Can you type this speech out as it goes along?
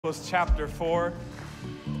Chronicles chapter 4.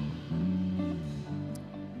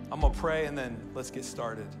 I'm going to pray and then let's get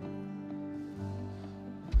started.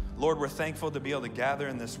 Lord, we're thankful to be able to gather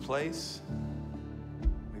in this place.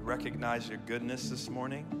 We recognize your goodness this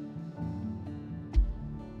morning.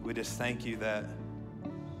 We just thank you that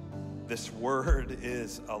this word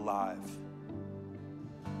is alive.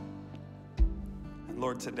 And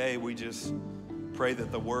Lord, today we just pray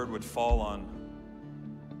that the word would fall on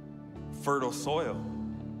fertile soil.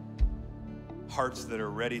 Hearts that are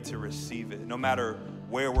ready to receive it, no matter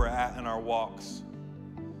where we're at in our walks.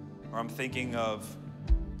 Or I'm thinking of,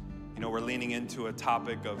 we're leaning into a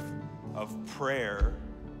topic of prayer.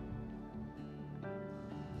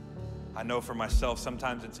 I know for myself,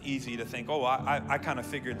 sometimes it's easy to think, I kind of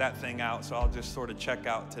figured that thing out, so I'll just sort of check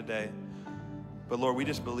out today. But Lord, we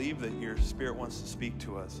just believe that your Spirit wants to speak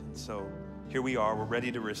to us. And so here we are, we're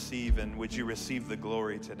ready to receive, and would you receive the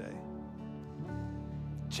glory today?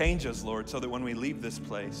 Change us, Lord, so that when we leave this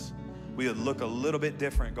place, we would look a little bit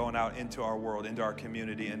different going out into our world, into our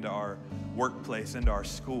community, into our workplace, into our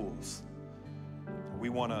schools. We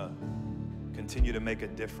want to continue to make a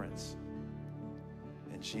difference.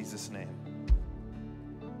 In Jesus' name,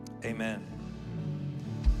 amen.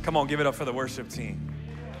 Come on, give it up for the worship team.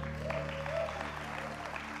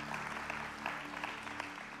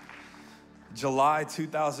 July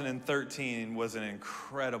 2013 was an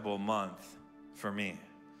incredible month for me.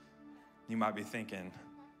 You might be thinking,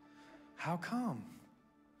 how come?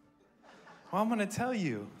 Well, I'm going to tell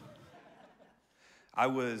you.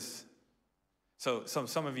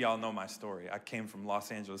 Some of y'all know my story. I came from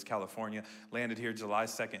Los Angeles, California, landed here July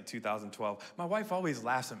 2nd, 2012. My wife always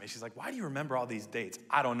laughs at me. She's like, why do you remember all these dates?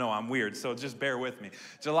 I don't know. I'm weird, so just bear with me.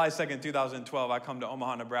 July 2nd, 2012, I come to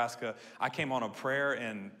Omaha, Nebraska. I came on a prayer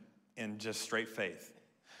and just straight faith.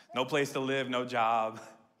 No place to live, no job.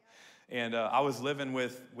 And I was living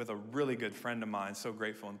with a really good friend of mine, so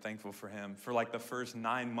grateful and thankful for him, for like the first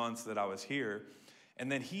 9 months that I was here.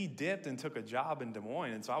 And then he dipped and took a job in Des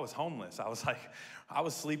Moines, and so I was homeless. I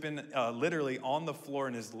was sleeping literally on the floor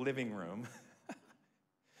in his living room.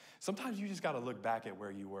 Sometimes you just got to look back at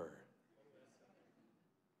where you were.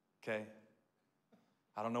 Okay?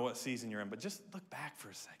 I don't know what season you're in, but just look back for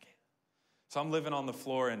a second. So I'm living on the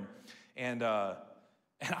floor, and I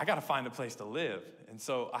got to find a place to live. And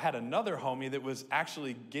so I had another homie that was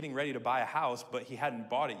actually getting ready to buy a house, but he hadn't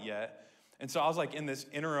bought it yet. And so I was like in this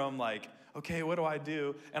interim, like, okay, what do I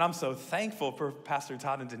do? And I'm so thankful for Pastor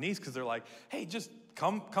Todd and Denise, because they're like, hey, just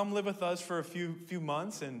come live with us for a few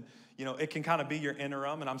months, and it can kind of be your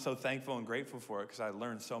interim. And I'm so thankful and grateful for it, because I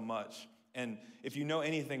learned so much. And if you know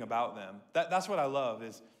anything about them, that's what I love,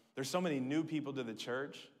 is there's so many new people to the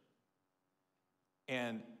church.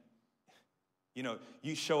 And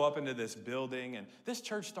you show up into this building, and this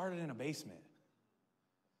church started in a basement.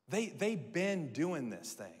 They've been doing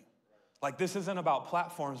this thing. Like, this isn't about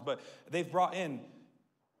platforms, but they've brought in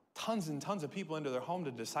tons and tons of people into their home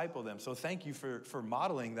to disciple them. So thank you for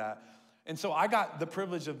modeling that. And so I got the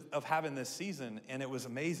privilege of having this season, and it was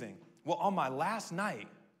amazing. Well, on my last night,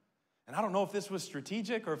 and I don't know if this was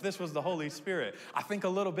strategic or if this was the Holy Spirit. I think a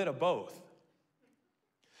little bit of both.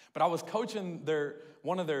 But I was coaching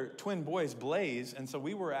one of their twin boys, Blaze, and so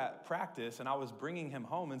we were at practice, and I was bringing him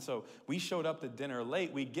home, and so we showed up to dinner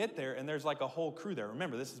late. We get there, and there's like a whole crew there.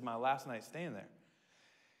 Remember, this is my last night staying there.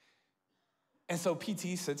 And so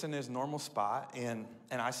PT sits in his normal spot, and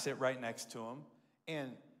I sit right next to him,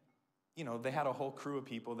 and, they had a whole crew of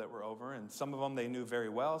people that were over, and some of them they knew very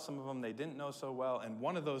well, some of them they didn't know so well, and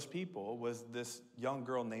one of those people was this young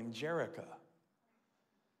girl named Jerica.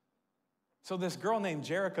 So this girl named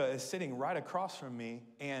Jerica is sitting right across from me,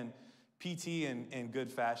 and PT in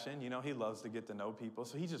good fashion, he loves to get to know people,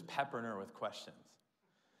 so he's just peppering her with questions.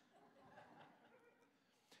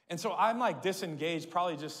 And so I'm like disengaged,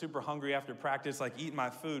 probably just super hungry after practice, like eating my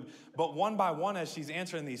food. But one by one, as she's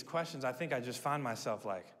answering these questions, I think I just find myself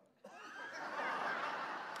like,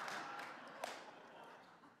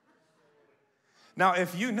 now,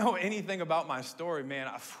 if you know anything about my story, man,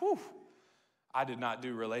 I did not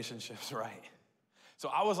do relationships right. So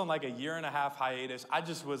I was on like a 1.5-year hiatus. I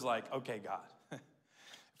just was like, okay, God, if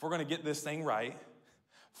we're going to get this thing right,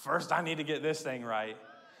 first I need to get this thing right.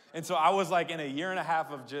 And so I was like in a 1.5 years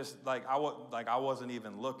of just like, I wasn't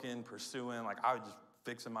even looking, pursuing. Like, I was just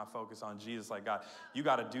fixing my focus on Jesus. Like, God, you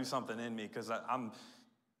got to do something in me, because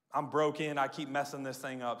I'm broken. I keep messing this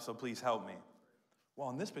thing up, so please help me. Well,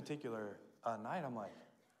 on this particular night, I'm like,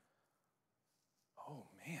 oh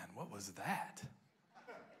man, what was that?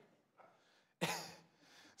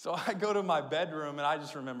 So I go to my bedroom, and I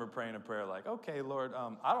just remember praying a prayer like, okay, Lord,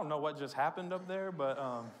 I don't know what just happened up there, but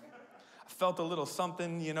I felt a little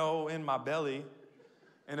something, in my belly.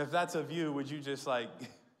 And if that's of you, would you just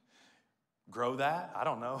grow that? I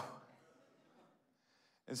don't know.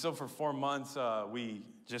 And so for 4 months, we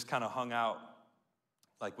just kind of hung out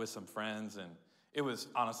with some friends, and it was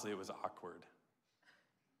awkward.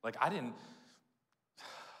 I didn't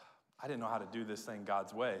know how to do this thing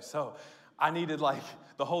God's way. So I needed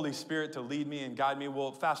the Holy Spirit to lead me and guide me.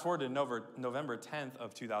 Well, fast forward to November 10th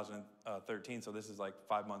of 2013, so this is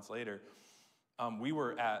 5 months later. We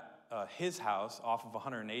were at his house off of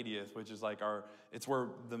 180th, which is it's where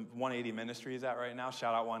the 180 ministry is at right now.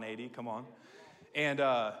 Shout out 180, come on. And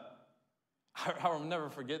I'll never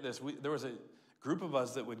forget this. There was a group of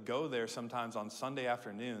us that would go there sometimes on Sunday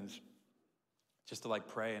afternoons just to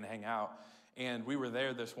pray and hang out. And we were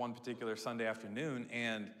there this one particular Sunday afternoon,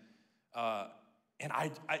 and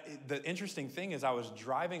the interesting thing is I was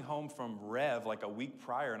driving home from Rev a week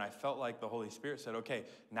prior, and I felt like the Holy Spirit said, okay,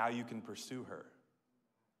 now you can pursue her.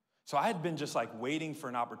 So I had been just waiting for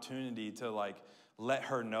an opportunity to let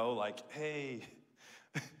her know hey.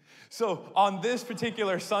 So on this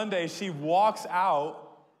particular Sunday, she walks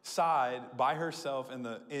outside by herself and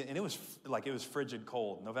it was frigid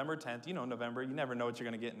cold. November 10th, November, you never know what you're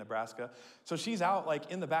going to get in Nebraska. So she's out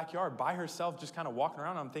in the backyard by herself, just kind of walking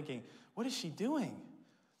around. I'm thinking, what is she doing?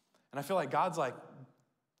 And I feel like God's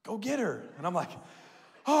go get her. And I'm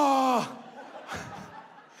I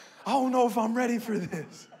don't know if I'm ready for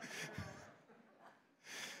this.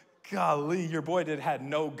 Golly, your boy had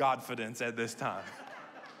no Godfidence at this time.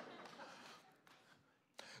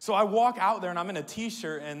 So I walk out there, and I'm in a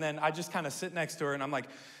T-shirt, and then I just kind of sit next to her, and I'm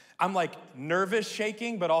nervous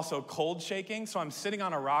shaking, but also cold shaking. So I'm sitting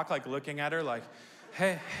on a rock, looking at her,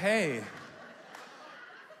 hey,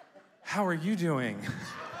 how are you doing?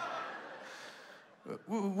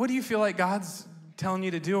 What do you feel like God's telling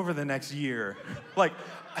you to do over the next year?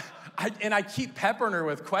 I keep peppering her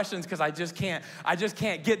with questions because I just can't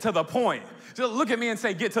get to the point. So look at me and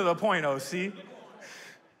say, get to the point, OC.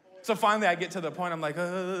 So finally I get to the point, I'm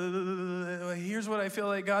here's what I feel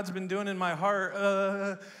like God's been doing in my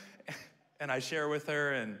heart. And I share with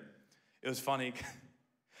her, and it was funny.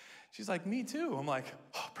 She's me too. I'm oh,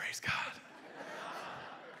 praise God.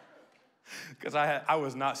 Because I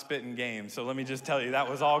was not spitting game, so let me just tell you, that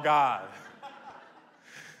was all God.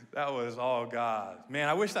 That was all God. Man,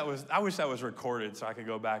 I wish that was recorded so I could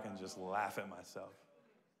go back and just laugh at myself.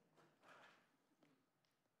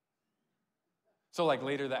 So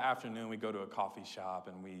later that afternoon, we go to a coffee shop,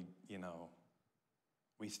 and we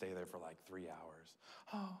stay there for 3 hours.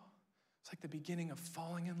 Oh, it's the beginning of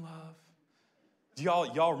falling in love. Do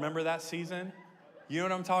y'all remember that season? You know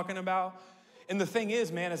what I'm talking about? And the thing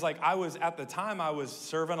is, man, is I was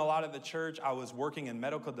serving a lot at the church. I was working in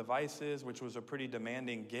medical devices, which was a pretty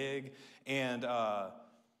demanding gig. And I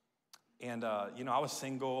was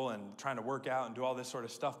single and trying to work out and do all this sort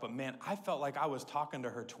of stuff. But man, I felt like I was talking to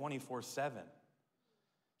her 24/7.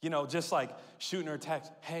 Just shooting her a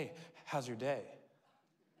text. Hey, how's your day?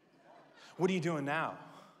 What are you doing now?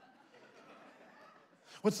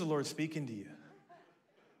 What's the Lord speaking to you?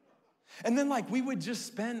 And then we would just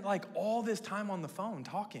spend all this time on the phone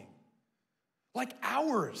talking.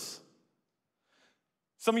 Hours.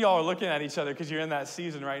 Some of y'all are looking at each other because you're in that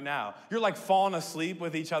season right now. You're falling asleep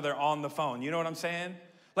with each other on the phone. You know what I'm saying?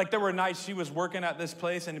 There were nights she was working at this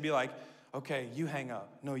place and it'd be okay, you hang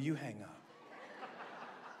up. No, you hang up.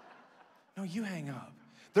 No, you hang up.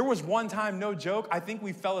 There was one time, no joke, I think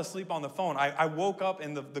we fell asleep on the phone. I woke up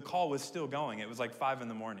and the call was still going. It was 5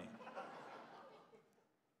 a.m.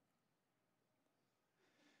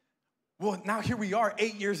 Well, now here we are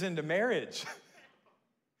 8 years into marriage.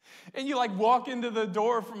 And you walk into the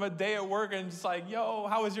door from a day at work and just yo,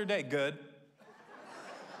 how was your day? Good.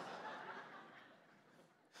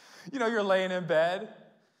 You're laying in bed.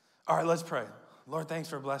 All right, let's pray. Lord, thanks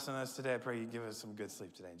for blessing us today. I pray you give us some good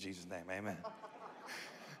sleep today. In Jesus' name, amen.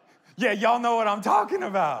 Yeah, y'all know what I'm talking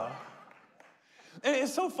about. And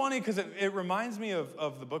it's so funny because it reminds me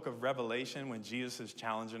of the book of Revelation when Jesus is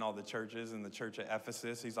challenging all the churches in the church at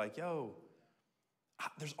Ephesus. He's yo,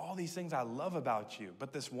 there's all these things I love about you,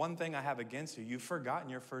 but this one thing I have against you, you've forgotten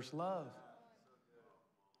your first love.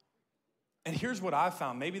 And here's what I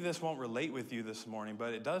found. Maybe this won't relate with you this morning,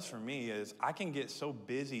 but it does for me, is I can get so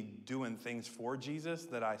busy doing things for Jesus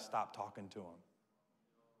that I stop talking to him.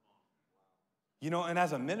 And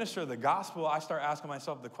as a minister of the gospel, I start asking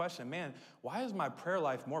myself the question, man, why is my prayer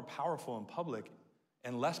life more powerful in public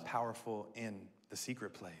and less powerful in the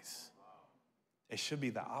secret place? It should be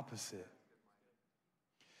the opposite.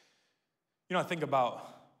 I think about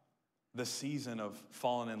the season of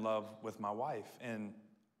falling in love with my wife, and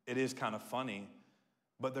it is kind of funny,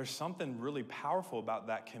 But there's something really powerful about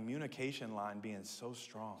that communication line being so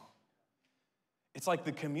strong. It's like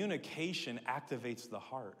the communication activates the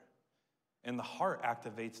heart, and the heart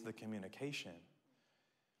activates the communication.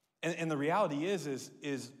 And the reality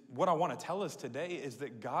is what I want to tell us today is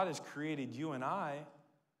that God has created you and I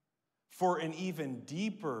for an even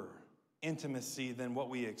deeper intimacy than what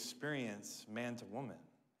we experience man to woman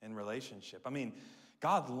in relationship. I mean,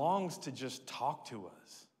 God longs to just talk to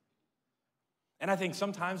us. And I think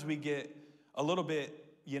sometimes we get a little bit,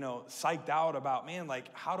 psyched out about, man,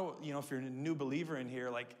 like, how do, if you're a new believer in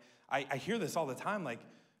here, like, I hear this all the time, like,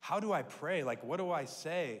 how do I pray? Like, what do I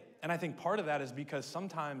say? And I think part of that is because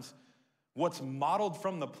sometimes what's modeled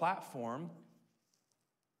from the platform,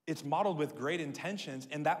 it's modeled with great intentions,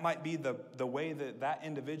 and that might be the way that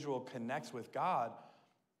individual connects with God.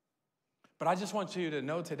 But I just want you to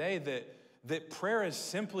know today that prayer is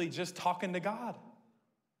simply just talking to God.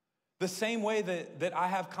 The same way that I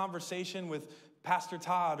have conversation with Pastor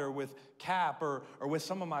Todd or with Cap or with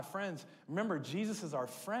some of my friends. Remember, Jesus is our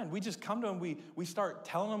friend. We just come to him, we start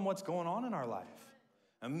telling him what's going on in our life.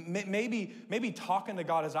 And maybe talking to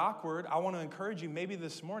God is awkward. I want to encourage you, maybe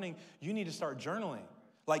this morning you need to start journaling.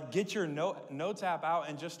 Like, get your notes app out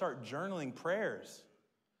and just start journaling prayers.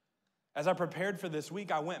 As I prepared for this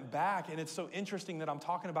week, I went back, and it's so interesting that I'm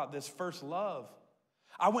talking about this first love.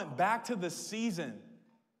 I went back to the season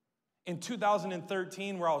in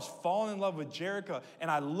 2013 where I was falling in love with Jerica, and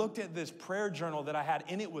I looked at this prayer journal that I had,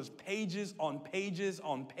 and it was pages on pages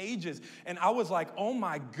on pages. And I was like, oh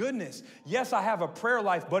my goodness, yes, I have a prayer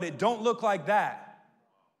life, but it don't look like that.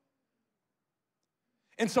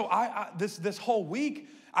 And so this whole week,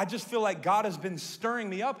 I just feel like God has been stirring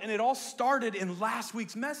me up, and it all started in last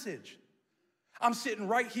week's message. I'm sitting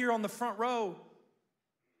right here on the front row.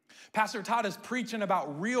 Pastor Todd is preaching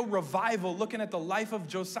about real revival, looking at the life of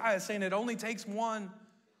Josiah, saying it only takes one.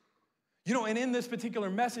 And in this particular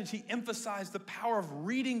message, he emphasized the power of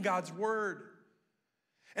reading God's word.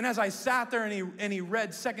 And as I sat there and he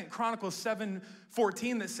read 2 Chronicles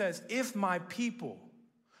 7:14 that says, if my people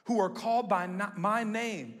who are called by my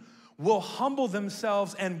name will humble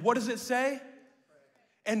themselves and what does it say?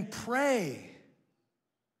 And pray.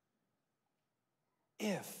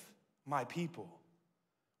 If my people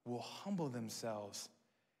will humble themselves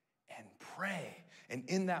and pray. And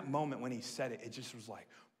in that moment when he said it, it just was like,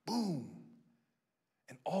 boom.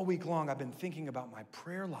 And all week long, I've been thinking about my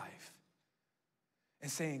prayer life and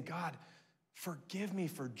saying, God, forgive me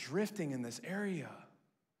for drifting in this area.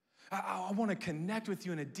 I want to connect with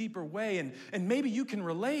you in a deeper way. And maybe you can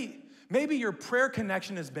relate. Maybe your prayer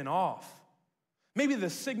connection has been off. Maybe the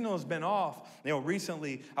signal has been off.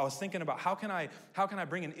 Recently I was thinking about how can I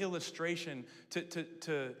bring an illustration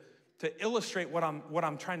to illustrate what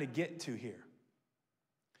I'm trying to get to here.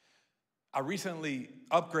 I recently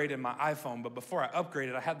upgraded my iPhone, but before I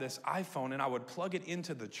upgraded, I had this iPhone and I would plug it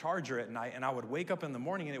into the charger at night and I would wake up in the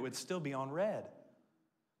morning and it would still be on red.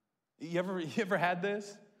 You ever had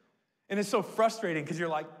this? And it's so frustrating because you're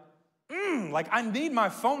like I need my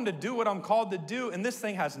phone to do what I'm called to do, and this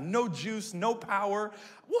thing has no juice, no power.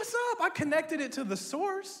 What's up? I connected it to the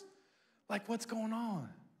source. Like, what's going on?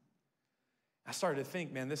 I started to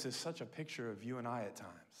think, man, this is such a picture of you and I at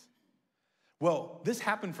times. Well, this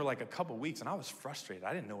happened for like a couple weeks, and I was frustrated.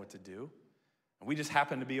 I didn't know what to do. And we just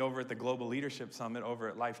happened to be over at the Global Leadership Summit over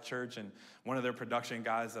at Life Church, and one of their production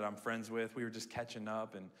guys that I'm friends with, we were just catching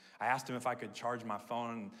up, and I asked him if I could charge my phone,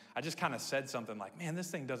 and I just kind of said something like, man, this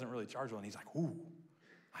thing doesn't really charge well, and he's like, ooh,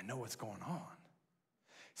 I know what's going on.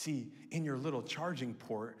 See, in your little charging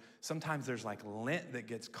port, sometimes there's like lint that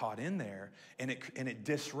gets caught in there, and it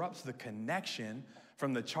disrupts the connection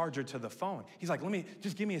from the charger to the phone. He's like,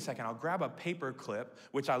 just give me a second. I'll grab a paper clip,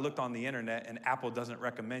 which I looked on the internet, and Apple doesn't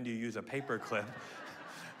recommend you use a paper clip.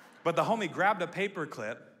 But the homie grabbed a paper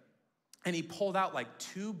clip, and he pulled out like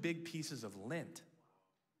 2 big pieces of lint.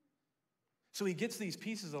 So he gets these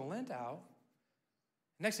pieces of lint out.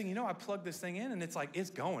 Next thing you know, I plug this thing in, and it's like, it's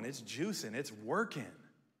going, it's juicing, it's working.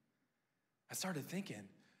 I started thinking,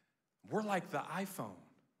 we're like the iPhone.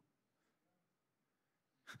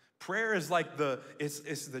 Prayer is like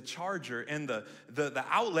it's the charger, and the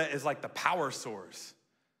outlet is like the power source.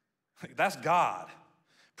 That's God.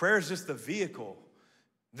 Prayer is just the vehicle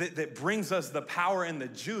that brings us the power and the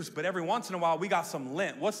juice, but every once in a while we got some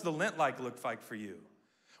lint. What's the lint look like for you?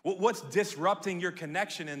 What's disrupting your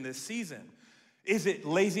connection in this season? Is it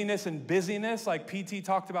laziness and busyness like PT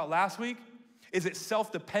talked about last week? Is it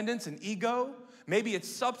self-dependence and ego? Maybe it's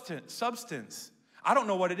substance. I don't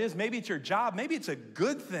know what it is. Maybe it's your job. Maybe it's a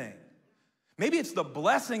good thing. Maybe it's the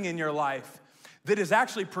blessing in your life that is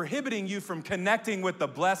actually prohibiting you from connecting with the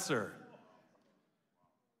blesser.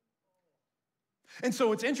 And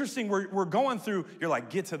so it's interesting, we're going through, you're like,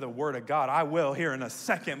 get to the word of God. I will here in a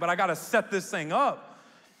second, but I got to set this thing up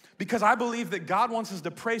because I believe that God wants us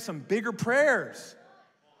to pray some bigger prayers.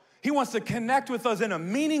 He wants to connect with us in a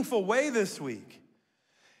meaningful way this week.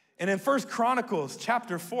 And in 1 Chronicles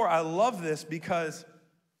chapter 4, I love this because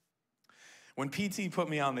when PT put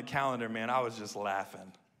me on the calendar, man, I was just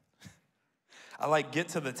laughing. I get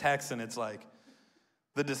to the text and it's like,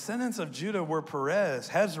 the descendants of Judah were Perez,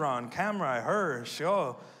 Hezron, Camri, Hur,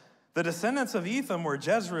 Sheol. The descendants of Etham were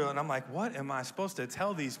Jezreel. And I'm like, what am I supposed to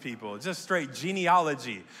tell these people? Just straight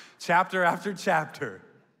genealogy, chapter after chapter.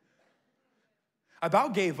 I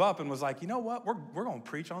about gave up and was like, you know what? We're going to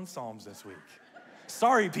preach on Psalms this week.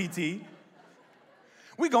 Sorry, PT.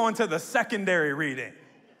 We go into the secondary reading.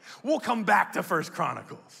 We'll come back to 1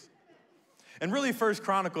 Chronicles. And really, 1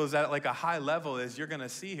 Chronicles at a high level, as you're going to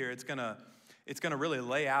see here, it's going to really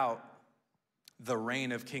lay out the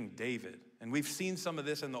reign of King David. And we've seen some of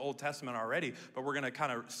this in the Old Testament already, but we're going to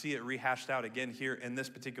kind of see it rehashed out again here in this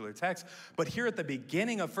particular text. But here at the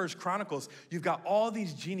beginning of 1 Chronicles, you've got all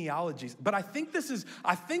these genealogies. But I think this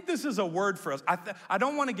is a word for us. I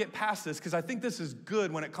don't want to get past this because I think this is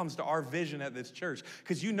good when it comes to our vision at this church.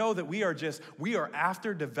 Because you know that we are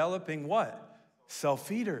after developing what?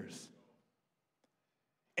 Self-feeders.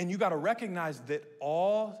 And you got to recognize that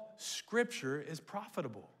all Scripture is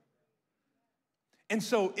profitable. And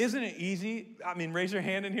so isn't it easy? I mean, raise your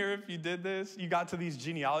hand in here if you did this. You got to these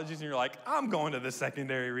genealogies and you're like, I'm going to the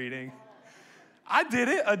secondary reading. I did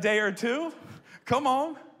it a day or two. Come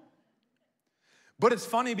on. But it's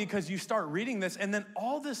funny because you start reading this and then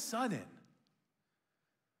all of a sudden,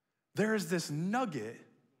 there's this nugget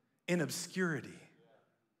in obscurity.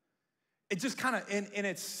 It just kind of, and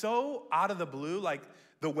it's so out of the blue, like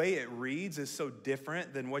the way it reads is so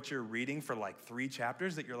different than what you're reading for 3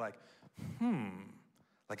 chapters that you're like, am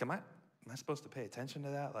I supposed to pay attention to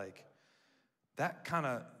that? That kind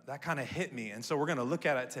of hit me. And so we're going to look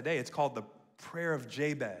at it today. It's called the prayer of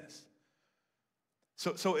Jabez.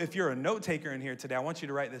 So if you're a note taker in here today, I want you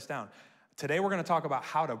to write this down. Today we're going to talk about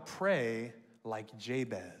how to pray like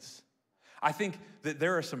Jabez. I think that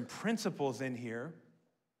there are some principles in here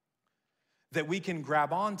that we can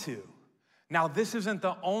grab onto. Now, this isn't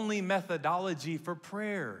the only methodology for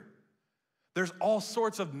prayer. There's all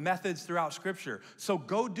sorts of methods throughout Scripture. So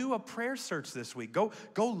go do a prayer search this week. Go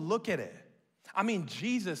look at it. I mean,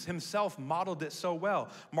 Jesus himself modeled it so well.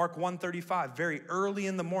 Mark 1:35, very early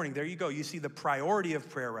in the morning. There you go. You see the priority of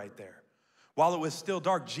prayer right there. While it was still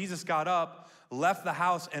dark, Jesus got up, left the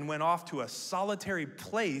house, and went off to a solitary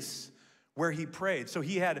place where he prayed. So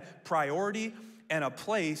he had priority and a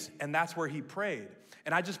place, and that's where he prayed.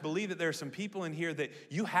 And I just believe that there are some people in here that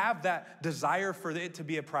you have that desire for it to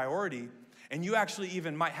be a priority, and you actually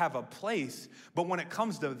even might have a place, but when it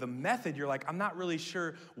comes to the method, you're like, I'm not really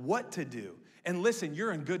sure what to do. And listen,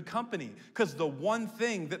 you're in good company, because the one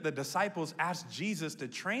thing that the disciples asked Jesus to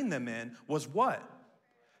train them in was what?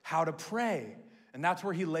 How to pray. And that's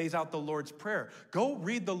where he lays out the Lord's Prayer. Go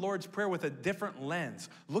read the Lord's Prayer with a different lens.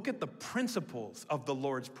 Look at the principles of the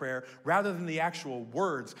Lord's Prayer rather than the actual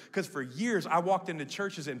words. Because for years, I walked into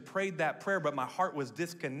churches and prayed that prayer, but my heart was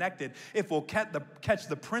disconnected. If we'll catch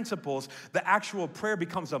the principles, the actual prayer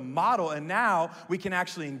becomes a model, and now we can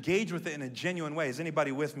actually engage with it in a genuine way. Is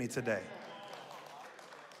anybody with me today?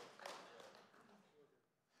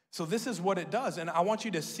 So this is what it does. And I want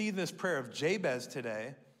you to see this prayer of Jabez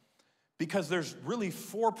today, because there's really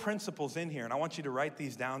 4 principles in here, and I want you to write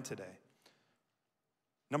these down today.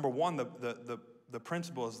 Number 1, the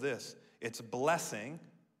principle is this. It's blessing,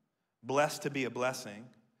 blessed to be a blessing.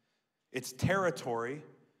 It's territory,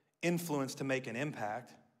 influence to make an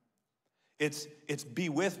impact. It's be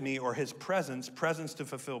with me, or his presence to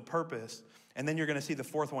fulfill purpose. And then you're going to see the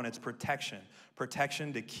 4th one, it's protection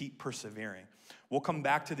to keep persevering. We'll come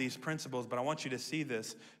back to these principles, but I want you to see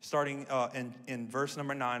this starting in verse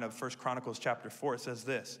number 9 of 1 Chronicles chapter 4. It says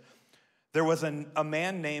this: there was a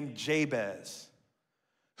man named Jabez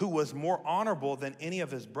who was more honorable than any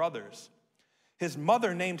of his brothers. His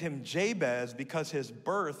mother named him Jabez because his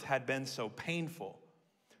birth had been so painful.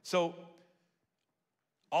 So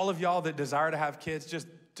all of y'all that desire to have kids, just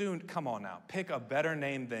come on now, pick a better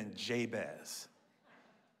name than Jabez.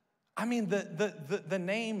 I mean, the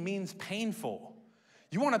name means painful.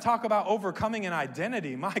 You want to talk about overcoming an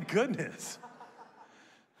identity? My goodness.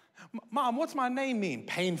 Mom, what's my name mean?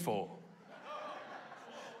 Painful.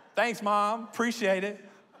 Thanks, Mom. Appreciate it.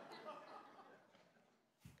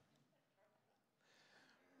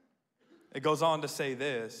 It goes on to say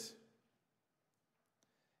this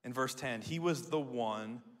in verse 10. He was the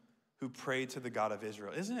one who prayed to the God of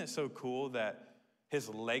Israel. Isn't it so cool that his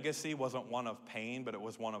legacy wasn't one of pain, but it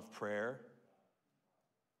was one of prayer.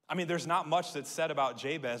 I mean, there's not much that's said about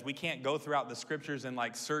Jabez. We can't go throughout the scriptures and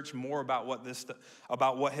like search more about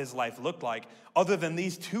what his life looked like other than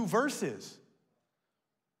these 2 verses.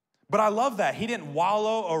 But I love that. He didn't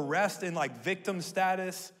wallow or rest in like victim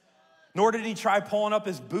status, nor did he try pulling up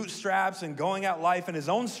his bootstraps and going at life in his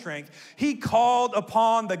own strength. He called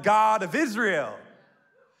upon the God of Israel.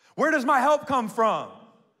 Where does my help come from?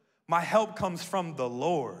 My help comes from the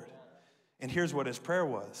Lord. And here's what his prayer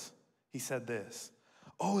was. He said this,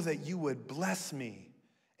 "Oh, that you would bless me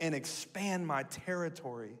and expand my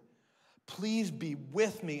territory. Please be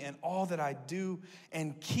with me in all that I do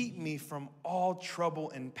and keep me from all trouble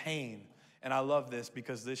and pain." And I love this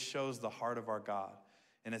because this shows the heart of our God.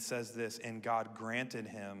 And it says this, and God granted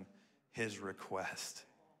him his request.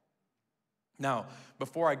 Now,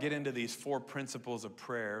 before I get into these 4 principles of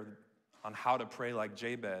prayer on how to pray like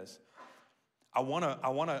Jabez, I want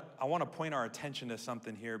to point our attention to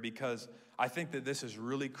something here because I think that this is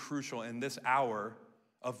really crucial in this hour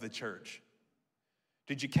of the church.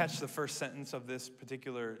 Did you catch the first sentence of this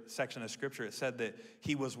particular section of scripture? It said that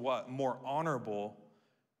he was what? More honorable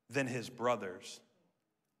than his brothers.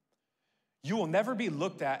 You will never be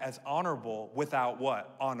looked at as honorable without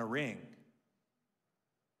what? Honoring.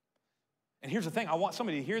 And here's the thing, I want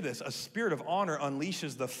somebody to hear this. A spirit of honor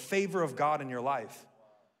unleashes the favor of God in your life.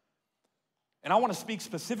 And I want to speak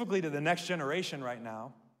specifically to the next generation right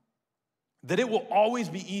now, that it will always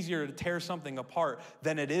be easier to tear something apart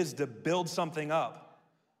than it is to build something up.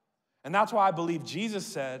 And that's why I believe Jesus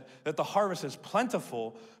said that the harvest is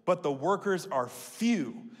plentiful, but the workers are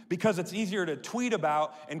few, because it's easier to tweet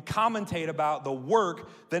about and commentate about the work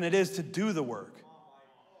than it is to do the work.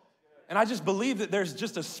 And I just believe that there's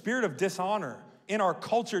just a spirit of dishonor in our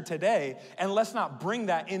culture today, and let's not bring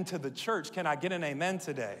that into the church. Can I get an amen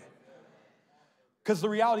today? Because the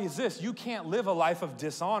reality is this, you can't live a life of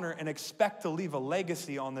dishonor and expect to leave a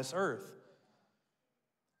legacy on this earth.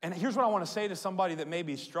 And here's what I want to say to somebody that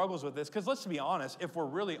maybe struggles with this, because let's be honest, if we're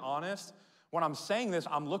really honest, when I'm saying this,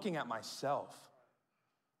 I'm looking at myself.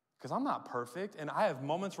 Because I'm not perfect, and I have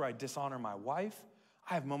moments where I dishonor my wife.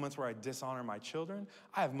 I have moments where I dishonor my children.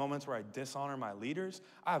 I have moments where I dishonor my leaders.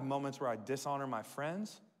 I have moments where I dishonor my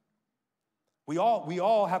friends. We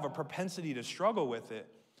all have a propensity to struggle with it.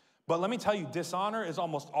 But let me tell you, dishonor is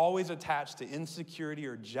almost always attached to insecurity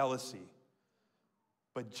or jealousy.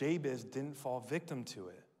 But Jabez didn't fall victim to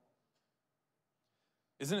it.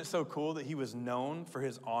 Isn't it so cool that he was known for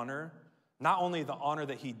his honor? Not only the honor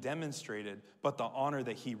that he demonstrated, but the honor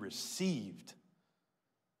that he received.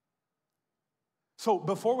 So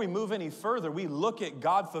before we move any further, we look at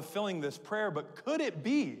God fulfilling this prayer, but could it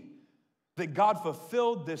be that God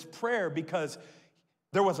fulfilled this prayer because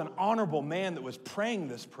there was an honorable man that was praying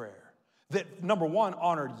this prayer that, number one,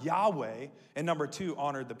 honored Yahweh, and number two,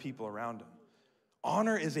 honored the people around him?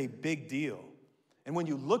 Honor is a big deal. And when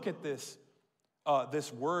you look at this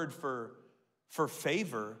word for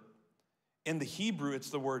favor, in the Hebrew, it's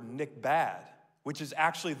the word nikbad, which is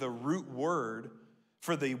actually the root word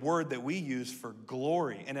for the word that we use for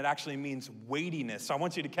glory, and it actually means weightiness. So I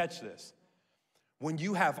want you to catch this. When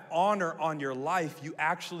you have honor on your life, you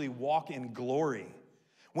actually walk in glory.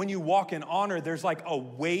 When you walk in honor, there's like a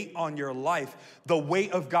weight on your life, the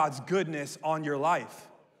weight of God's goodness on your life.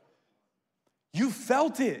 You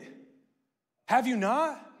felt it. Have you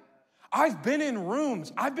not? I've been in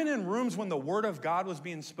rooms when the word of God was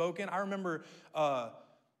being spoken. I remember,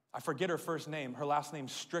 I forget her first name. Her last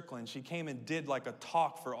name's Strickland. She came and did like a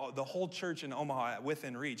talk for the whole church in Omaha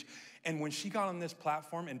within reach. And when she got on this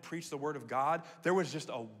platform and preached the word of God, there was just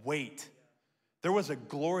a weight. There was a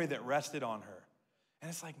glory that rested on her. And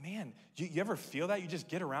it's like, man, you ever feel that? You just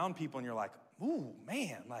get around people and you're like, ooh,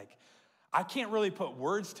 man, like, I can't really put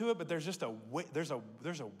words to it, but there's just there's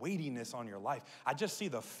a weightiness on your life. I just see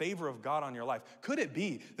the favor of God on your life. Could it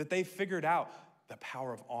be that they figured out the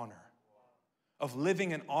power of honor, of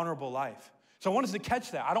living an honorable life? So I want us to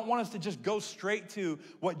catch that. I don't want us to just go straight to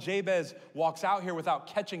what Jabez walks out here without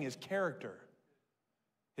catching his character.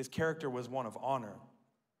 His character was one of honor.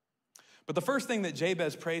 But the first thing that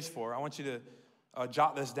Jabez prays for, I want you to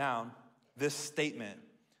jot this down, this statement.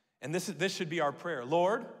 And this should be our prayer.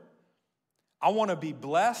 Lord, I want to be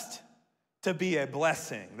blessed to be a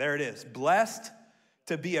blessing. There it is. Blessed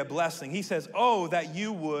to be a blessing. He says, oh, that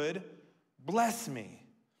you would bless me.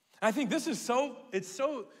 And I think this is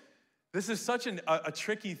such a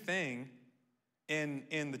tricky thing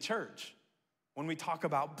in the church when we talk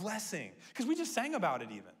about blessing. Because we just sang about it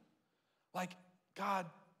even. Like, God,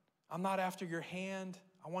 I'm not after your hand.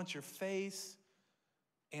 I want your face.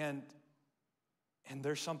 And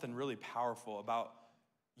there's something really powerful about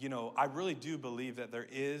I really do believe that there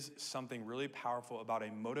is something really powerful about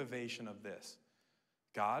a motivation of this.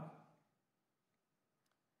 God,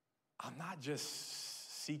 I'm not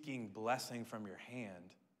just seeking blessing from your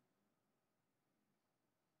hand,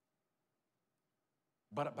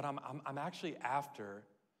 but I'm actually after,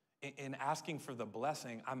 in asking for the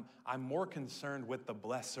blessing, I'm more concerned with the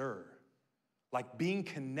blesser, like being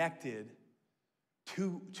connected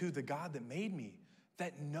to the God that made me,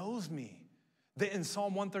 that knows me, that in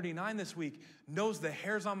Psalm 139 this week knows the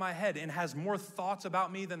hairs on my head and has more thoughts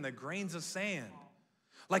about me than the grains of sand.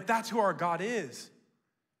 Like that's who our God is.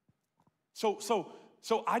 So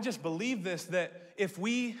I just believe this, that if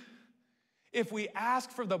we ask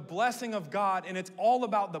for the blessing of God and it's all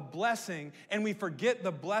about the blessing and we forget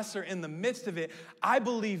the blesser in the midst of it, I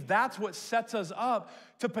believe that's what sets us up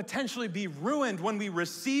to potentially be ruined when we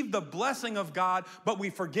receive the blessing of God, but we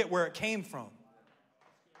forget where it came from.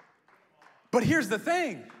 But here's the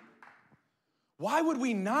thing. Why would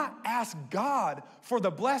we not ask God for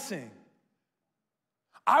the blessing?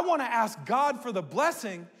 I want to ask God for the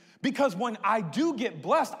blessing because when I do get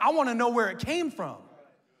blessed, I want to know where it came from.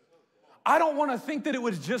 I don't want to think that it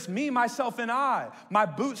was just me, myself, and I. My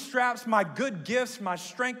bootstraps, my good gifts, my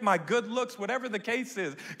strength, my good looks, whatever the case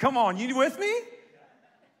is. Come on, you with me?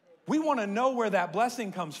 We want to know where that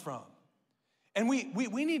blessing comes from. And we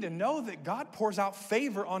need to know that God pours out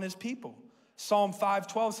favor on his people. Psalm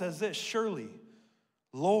 5:12 says this, surely,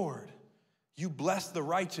 Lord, you bless the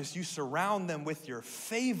righteous. You surround them with your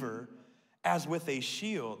favor as with a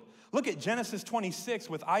shield. Look at Genesis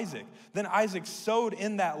 26 with Isaac. Then Isaac sowed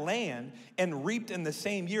in that land and reaped in the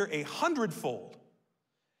same year 100-fold.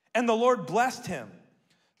 And the Lord blessed him.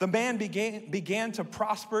 The man began to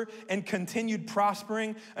prosper and continued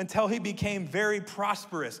prospering until he became very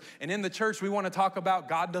prosperous. And in the church, we want to talk about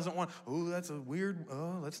God doesn't want, that's a weird,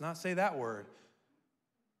 let's not say that word.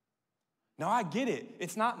 No, I get it.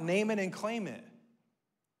 It's not name it and claim it.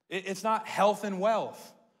 It's not health and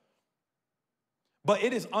wealth. But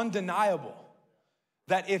it is undeniable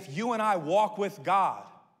that if you and I walk with God,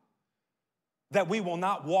 that we will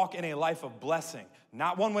not walk in a life of blessing,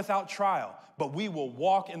 not one without trial, but we will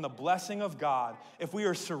walk in the blessing of God if we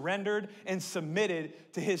are surrendered and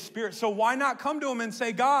submitted to his spirit. So why not come to him and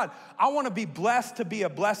say, God, I want to be blessed to be a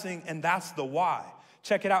blessing, and that's the why.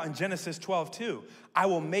 Check it out in Genesis 12:2. I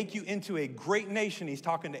will make you into a great nation. He's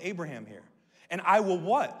talking to Abraham here. And I will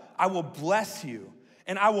what? I will bless you.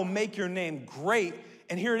 And I will make your name great.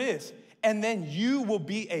 And here it is. And then you will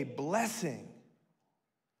be a blessing.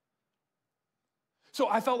 So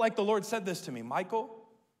I felt like the Lord said this to me. Michael,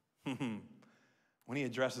 when he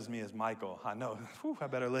addresses me as Michael, I know, I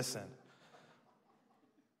better listen.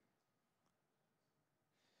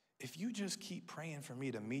 If you just keep praying for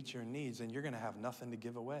me to meet your needs, then you're going to have nothing to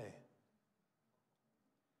give away.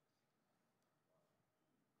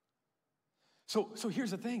 So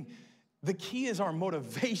here's the thing. The key is our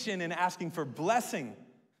motivation in asking for blessing.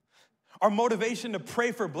 Our motivation to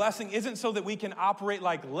pray for blessing isn't so that we can operate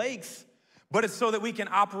like lakes, but it's so that we can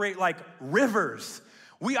operate like rivers.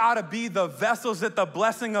 We ought to be the vessels that the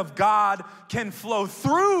blessing of God can flow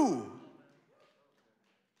through.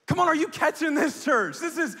 Come on, are you catching this, church?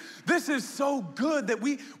 This is so good that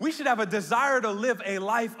we should have a desire to live a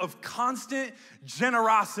life of constant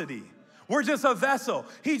generosity. We're just a vessel.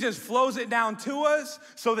 He just flows it down to us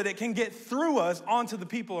so that it can get through us onto the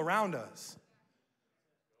people around us.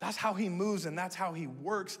 That's how he moves and that's how he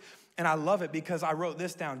works. And I love it because I wrote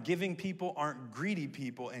this down. Giving people aren't greedy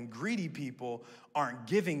people, and greedy people aren't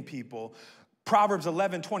giving people. Proverbs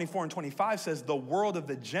 11:24-25 says, the world of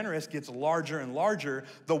the generous gets larger and larger.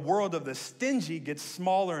 The world of the stingy gets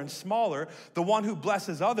smaller and smaller. The one who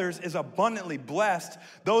blesses others is abundantly blessed.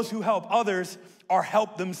 Those who help others are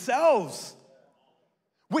helped themselves.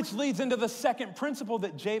 Which leads into the second principle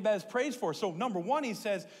that Jabez prays for. So number one, he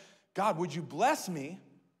says, God, would you bless me?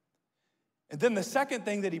 And then the second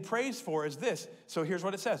thing that he prays for is this. So here's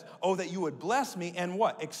what it says. Oh, that you would bless me and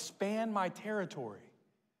what? Expand my territory.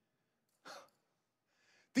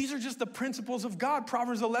 These are just the principles of God.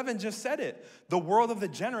 Proverbs 11 just said it. The world of the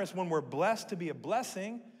generous, when we're blessed to be a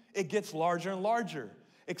blessing, it gets larger and larger.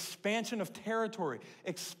 Expansion of territory,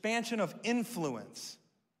 expansion of influence.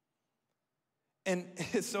 And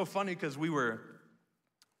it's so funny because we were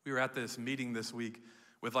at this meeting this week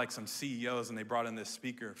with like some CEOs, and they brought in this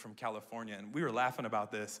speaker from California, and we were laughing about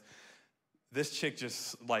this. This chick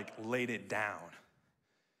just like laid it down,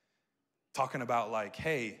 talking about like,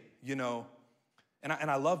 hey, you know, and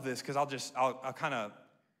I love this because I'll kind of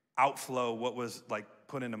outflow what was like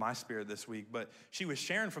put into my spirit this week. But she was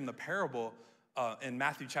sharing from the parable in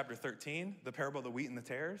Matthew chapter 13, the parable of the wheat and the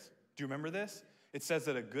tares. Do you remember this? It says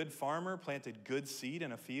that a good farmer planted good seed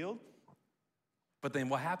in a field. But then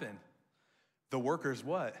what happened? The workers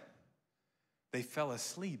what? They fell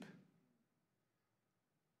asleep.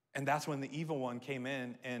 And that's when the evil one came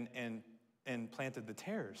in and planted the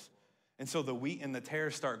tares. And so the wheat and the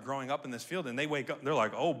tares start growing up in this field, and they wake up, they're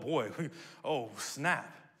like, oh boy, oh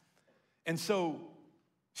snap. And so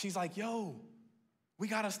she's like, yo, we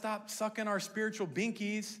gotta stop sucking our spiritual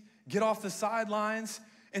binkies, get off the sidelines,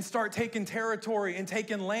 and start taking territory and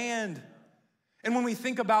taking land. And when we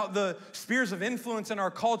think about the spheres of influence in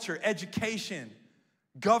our culture, education,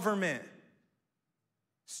 government,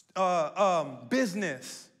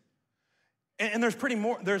 business, and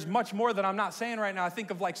there's much more that I'm not saying right now. I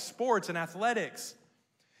think of like sports and athletics.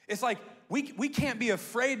 It's like we can't be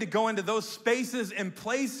afraid to go into those spaces and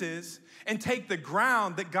places and take the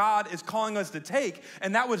ground that God is calling us to take.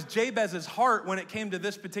 And that was Jabez's heart when it came to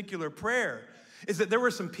this particular prayer, is that there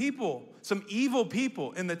were some people, some evil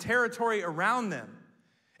people in the territory around them.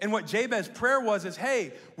 And what Jabez's prayer was is,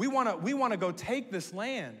 hey, we want to go take this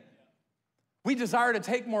land. We desire to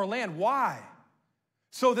take more land. Why?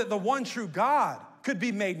 So that the one true God could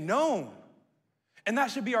be made known. And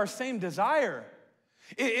that should be our same desire.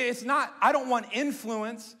 It's not, I don't want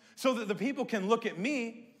influence so that the people can look at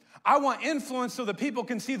me. I want influence so that people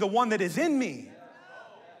can see the one that is in me.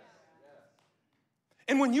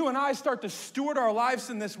 And when you and I start to steward our lives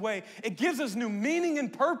in this way, it gives us new meaning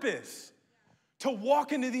and purpose to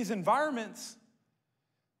walk into these environments.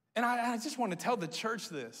 And I just want to tell the church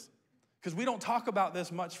this, because we don't talk about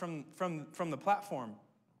this much from the platform.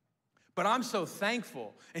 But I'm so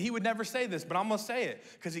thankful, and he would never say this, but I'm going to say it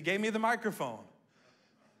because he gave me the microphone.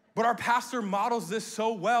 But our pastor models this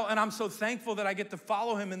so well, and I'm so thankful that I get to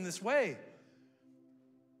follow him in this way.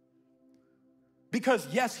 Because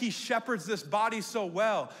yes, he shepherds this body so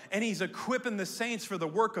well, and he's equipping the saints for the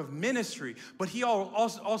work of ministry, but he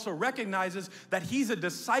also recognizes that he's a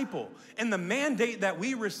disciple, and the mandate that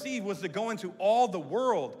we receive was to go into all the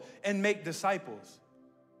world and make disciples.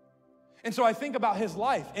 And so I think about his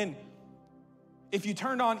life, and if you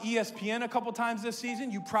turned on ESPN a couple times this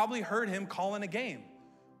season, you probably heard him calling a game.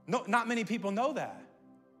 No, not many people know that.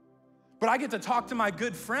 But I get to talk to my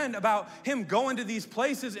good friend about him going to these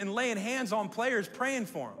places and laying hands on players, praying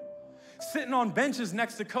for them. Sitting on benches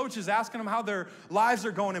next to coaches, asking them how their lives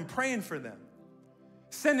are going and praying for them.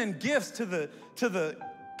 Sending gifts to the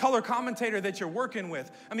color commentator that you're working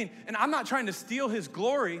with. I mean, and I'm not trying to steal his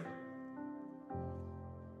glory,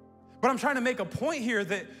 but I'm trying to make a point here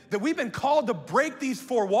that we've been called to break these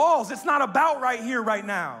four walls. It's not about right here, right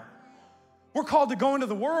now. We're called to go into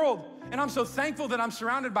the world, and I'm so thankful that I'm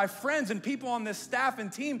surrounded by friends and people on this staff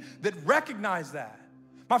and team that recognize that.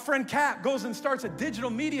 My friend Kat goes and starts a digital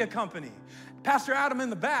media company. Pastor Adam in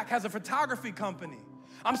the back has a photography company.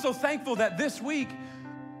 I'm so thankful that this week,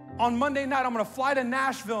 on Monday night, I'm gonna fly to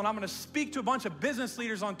Nashville, and I'm gonna speak to a bunch of business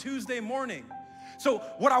leaders on Tuesday morning. So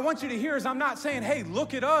what I want you to hear is I'm not saying, hey,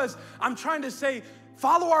 look at us. I'm trying to say,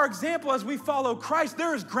 follow our example as we follow Christ.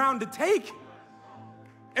 There is ground to take.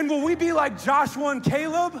 And will we be like Joshua and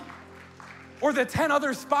Caleb? Or the 10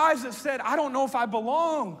 other spies that said, I don't know if I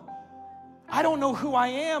belong. I don't know who I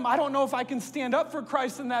am. I don't know if I can stand up for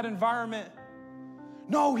Christ in that environment.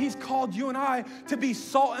 No, he's called you and I to be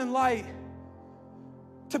salt and light,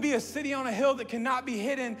 to be a city on a hill that cannot be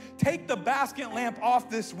hidden. Take the basket lamp off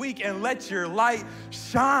this week and let your light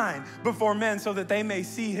shine before men so that they may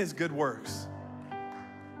see his good works.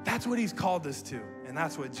 That's what he's called us to, and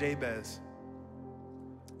that's what Jabez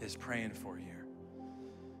is praying for here.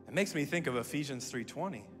 It makes me think of Ephesians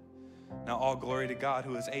 3:20. Now all glory to God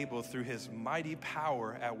who is able through his mighty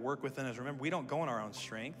power at work within us. Remember, we don't go in our own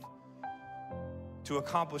strength to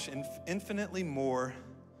accomplish infinitely more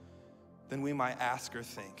than we might ask or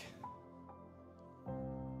think.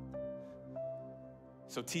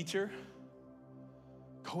 So teacher,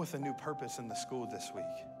 go with a new purpose in the school this week.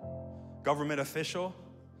 Government official,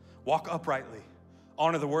 walk uprightly,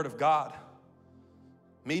 honor the word of God.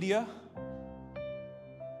 Media,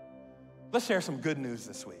 let's share some good news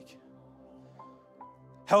this week.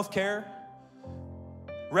 Healthcare,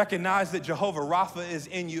 recognize that Jehovah Rapha is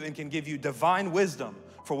in you and can give you divine wisdom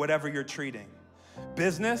for whatever you're treating.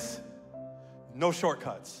 Business, no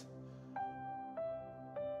shortcuts.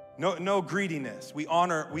 No greediness. We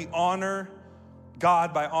honor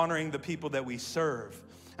God by honoring the people that we serve.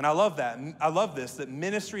 And I love that. I love this, that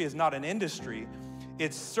ministry is not an industry.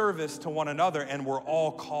 It's service to one another, and we're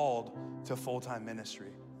all called to full-time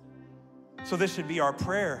ministry. So this should be our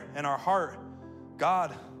prayer and our heart.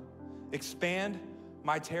 God, expand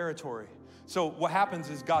my territory. So what happens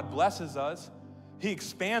is God blesses us. He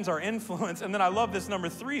expands our influence. And then I love this number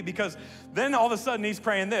 3, because then all of a sudden he's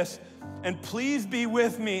praying this, and please be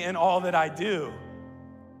with me in all that I do.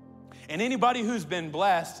 And anybody who's been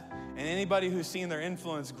blessed and anybody who's seen their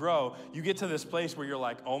influence grow, you get to this place where you're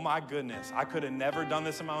like, oh my goodness, I could have never done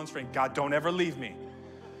this in my own strength. God, don't ever leave me.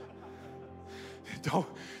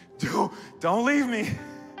 Don't leave me.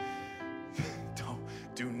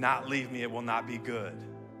 Do not leave me. It will not be good.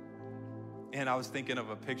 And I was thinking of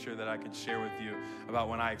a picture that I could share with you about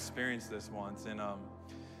when I experienced this once. And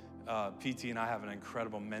PT and I have an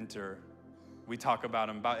incredible mentor. We talk about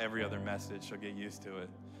him about every other message, so get used to it.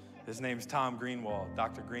 His name's Tom Greenwald,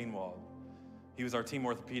 Dr. Greenwald. He was our team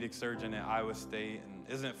orthopedic surgeon at Iowa State. And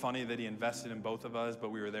isn't it funny that he invested in both of us,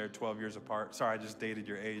 but we were there 12 years apart? Sorry, I just dated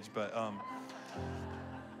your age, but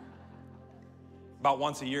about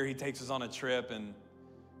once a year he takes us on a trip, and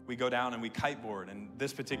we go down and we kiteboard. And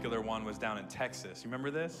this particular one was down in Texas. You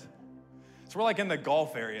remember this? So we're like in the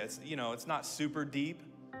Gulf area. It's, it's not super deep,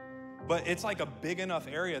 but it's like a big enough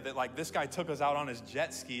area that like this guy took us out on his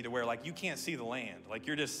jet ski to where like you can't see the land. Like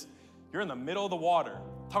you're in the middle of the water.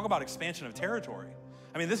 Talk about expansion of territory.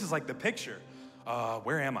 I mean, this is like the picture.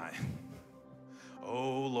 Where am I?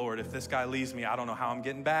 Oh Lord, if this guy leaves me, I don't know how I'm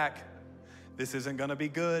getting back. This isn't gonna be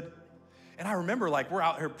good. And I remember like we're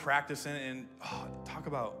out here practicing, and talk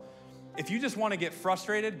about, if you just wanna get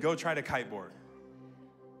frustrated, go try to kiteboard.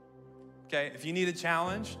 Okay, if you need a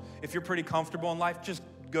challenge, if you're pretty comfortable in life, just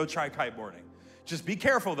go try kiteboarding. Just be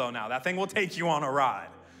careful though now, that thing will take you on a ride.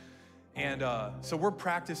 And so we're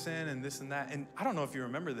practicing and this and that. And I don't know if you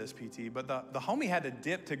remember this, PT, but the homie had to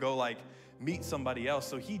dip to go like meet somebody else.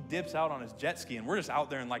 So he dips out on his jet ski, and we're just out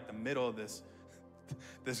there in like the middle of this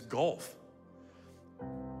gulf.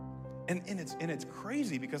 And it's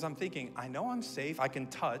crazy, because I'm thinking, I know I'm safe, I can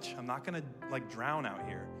touch, I'm not gonna like drown out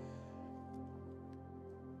here.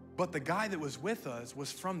 But the guy that was with us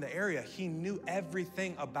was from the area. He knew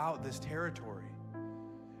everything about this territory.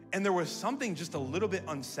 And there was something just a little bit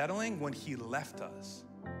unsettling when he left us.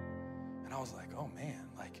 And I was like, oh man,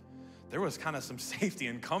 like there was kind of some safety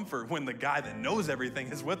and comfort when the guy that knows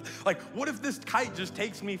everything is with. Like, what if this kite just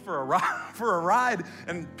takes me for a ride?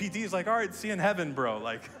 And PT is like, all right, see you in heaven, bro.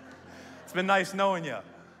 Like, it's been nice knowing you.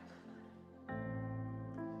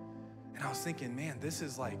 And I was thinking, man, this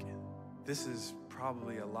is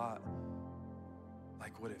probably a lot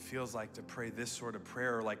like what it feels like to pray this sort of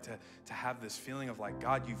prayer, or like to have this feeling of like,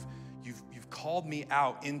 God, you've called me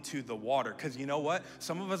out into the water. Because you know what?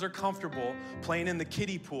 Some of us are comfortable playing in the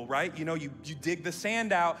kiddie pool, right? You dig the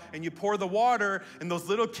sand out and you pour the water, and those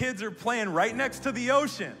little kids are playing right next to the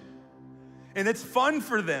ocean. And it's fun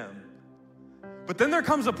for them. But then there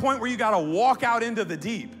comes a point where you gotta walk out into the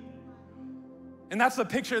deep. And that's the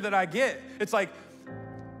picture that I get. It's like,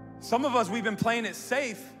 some of us, we've been playing it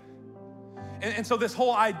safe. And so this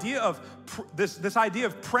whole idea of this idea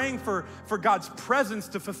of praying for God's presence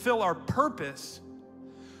to fulfill our purpose,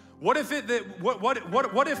 what if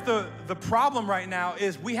the problem right now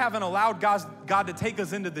is we haven't allowed God to take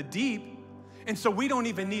us into the deep, and so we don't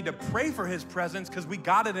even need to pray for his presence because we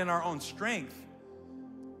got it in our own strength?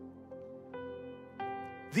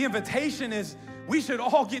 The invitation is, we should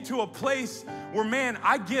all get to a place where, man,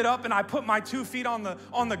 I get up and I put my 2 feet on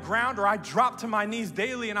the ground, or I drop to my knees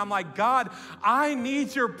daily, and I'm like, God, I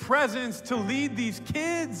need your presence to lead these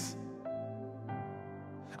kids.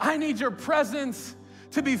 I need your presence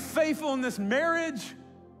to be faithful in this marriage.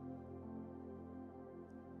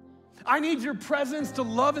 I need your presence to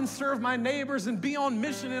love and serve my neighbors and be on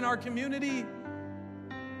mission in our community.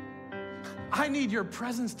 I need your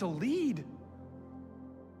presence to lead.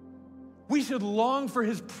 We should long for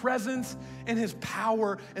his presence and his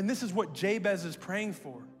power, and this is what Jabez is praying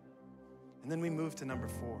for. And then we move to number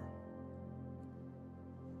 4.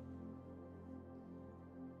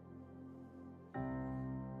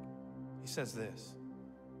 He says this: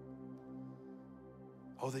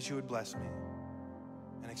 oh, that you would bless me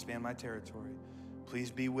and expand my territory. Please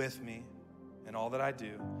be with me in all that I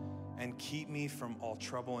do, and keep me from all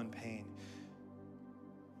trouble and pain.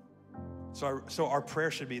 So our prayer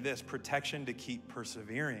should be this: protection to keep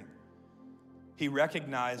persevering. He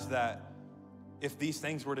recognized that if these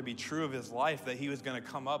things were to be true of his life, that he was going to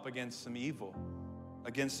come up against some evil,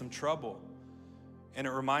 against some trouble. And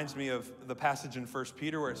it reminds me of the passage in 1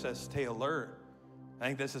 Peter where it says, stay alert. I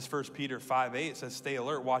think this is 1 Peter 5:8. It says, stay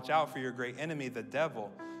alert, watch out for your great enemy, the devil.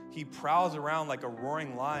 He prowls around like a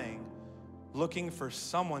roaring lion, looking for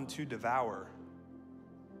someone to devour.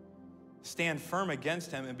 Stand firm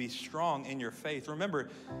against him and be strong in your faith. Remember,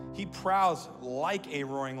 he prowls like a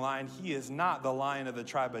roaring lion. He is not the Lion of the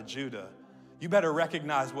tribe of Judah. You better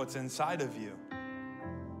recognize what's inside of you.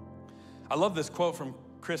 I love this quote from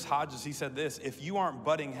Chris Hodges. He said this: if you aren't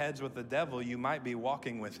butting heads with the devil, you might be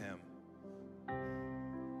walking with him.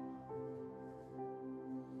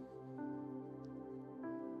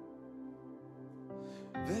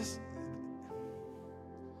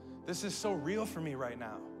 This is so real for me right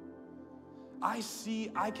now. I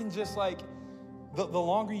can just like, the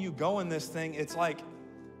longer you go in this thing, it's like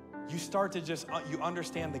you start to just, you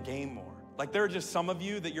understand the game more. Like there are just some of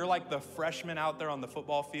you that you're like the freshman out there on the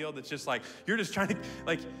football field. It's just like, you're just trying to,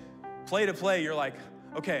 like, play to play. You're like,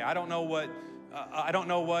 okay, I don't know what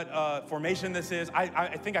formation this is.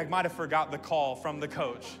 I think I might have forgot the call from the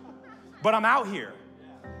coach. But I'm out here,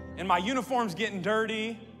 and my uniform's getting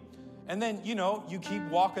dirty. And then, you know, you keep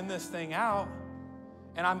walking this thing out.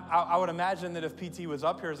 And I would imagine that if PT was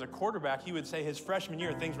up here as a quarterback, he would say his freshman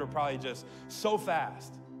year, things were probably just so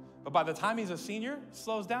fast. But by the time he's a senior, it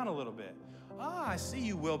slows down a little bit. I see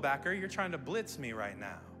you, Will Backer. You're trying to blitz me right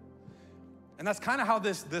now. And that's kind of how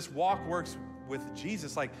this walk works with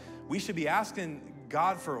Jesus. Like, we should be asking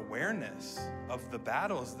God for awareness of the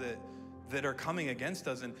battles that are coming against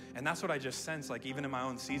us. And that's what I just sense, like, even in my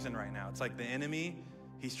own season right now. It's like the enemy,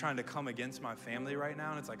 he's trying to come against my family right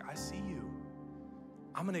now. And it's like, I see you.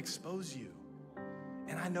 I'm going to expose you.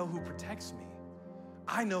 And I know who protects me.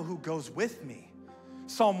 I know who goes with me.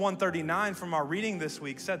 Psalm 139 from our reading this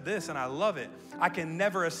week said this, and I love it. I can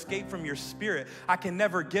never escape from your spirit. I can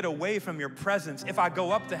never get away from your presence. If I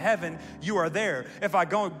go up to heaven, you are there. If I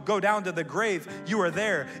go down to the grave, you are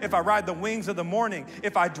there. If I ride the wings of the morning,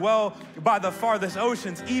 if I dwell by the farthest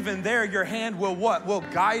oceans, even there your hand will what? Will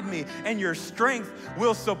guide me, and your strength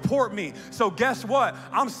will support me. So guess what?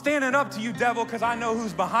 I'm standing up to you, devil, because I know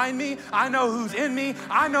who's behind me. I know who's in me.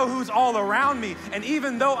 I know who's all around me. And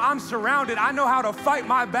even though I'm surrounded, I know how to fight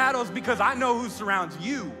my battles because I know who surrounds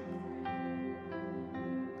you.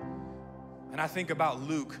 And I think about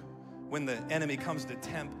Luke when the enemy comes to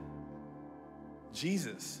tempt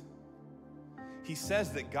Jesus. He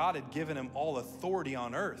says that God had given him all authority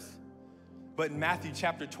on earth. But in Matthew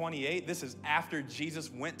chapter 28, this is after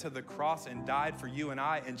Jesus went to the cross and died for you and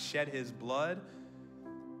I and shed his blood.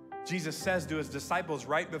 Jesus says to his disciples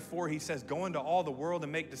right before he says, go into all the world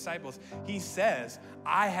and make disciples, he says,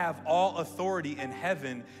 I have all authority in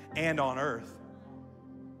heaven and on earth.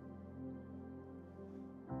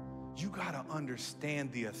 You got to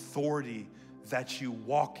understand the authority that you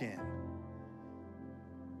walk in.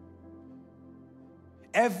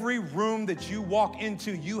 Every room that you walk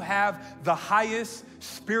into, you have the highest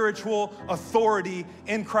spiritual authority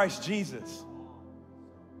in Christ Jesus.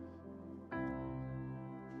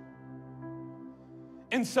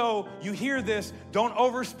 And so you hear this, don't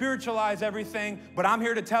over-spiritualize everything, but I'm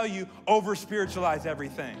here to tell you, over-spiritualize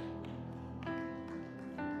everything.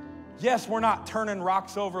 Yes, we're not turning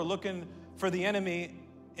rocks over looking for the enemy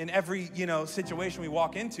in every, situation we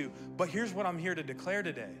walk into, but here's what I'm here to declare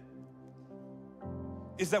today,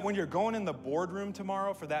 is that when you're going in the boardroom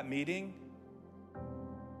tomorrow for that meeting,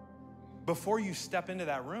 before you step into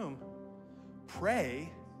that room,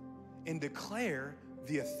 pray and declare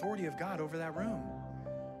the authority of God over that room.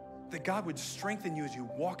 That God would strengthen you as you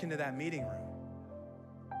walk into that meeting room.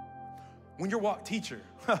 When you're teacher,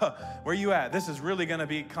 where you at? This is really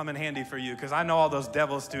gonna come in handy for you because I know all those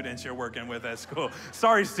devil students you're working with at school.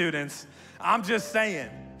 Sorry, students. I'm just saying,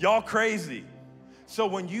 y'all crazy. So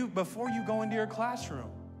before you go into your classroom,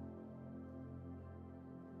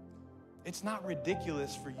 it's not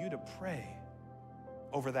ridiculous for you to pray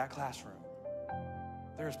over that classroom.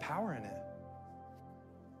 There's power in it.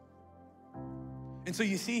 And so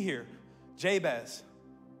you see here, Jabez,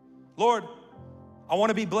 Lord, I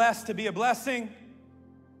want to be blessed to be a blessing.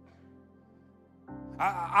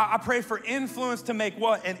 I pray for influence to make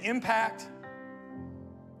what? An impact.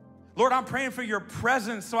 Lord, I'm praying for your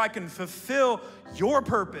presence so I can fulfill your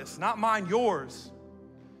purpose, not mine, yours.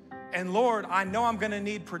 And Lord, I know I'm going to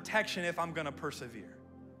need protection if I'm going to persevere.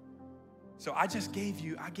 So I gave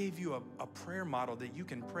you a prayer model that you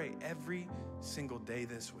can pray every single day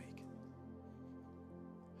this week.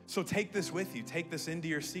 So take this with you. Take this into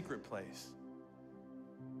your secret place.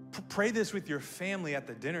 Pray this with your family at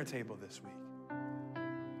the dinner table this week.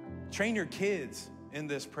 Train your kids in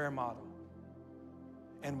this prayer model.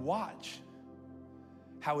 And watch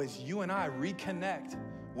how as you and I reconnect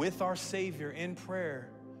with our Savior in prayer,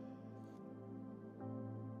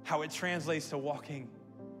 how it translates to walking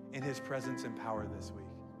in his presence and power this week.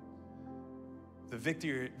 The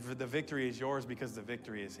victory is yours because the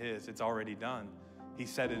victory is his. It's already done. He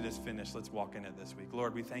said it is finished. Let's walk in it this week.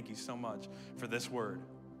 Lord, we thank you so much for this word.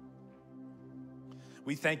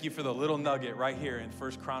 We thank you for the little nugget right here in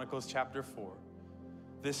 1 Chronicles chapter 4.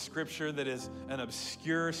 This scripture that is an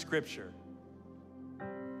obscure scripture,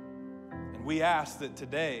 And we ask that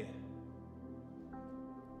today,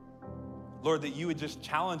 Lord, that you would just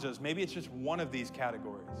challenge us. Maybe it's just one of these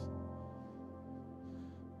categories.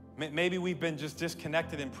 Maybe we've been just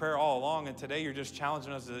disconnected in prayer all along, and today you're just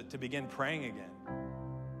challenging us to begin praying again.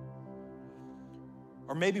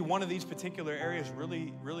 Or maybe one of these particular areas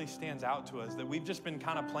really, really stands out to us, that we've just been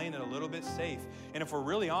kind of playing it a little bit safe. And if we're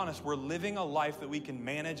really honest, we're living a life that we can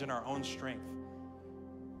manage in our own strength.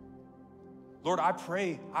 Lord, I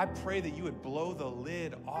pray that you would blow the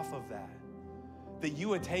lid off of that you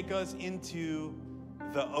would take us into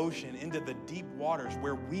the ocean, into the deep waters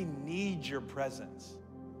where we need your presence,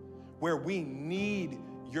 where we need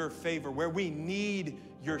your favor, where we need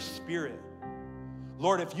your spirit.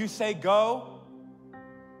 Lord, if you say go,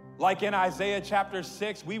 like in Isaiah chapter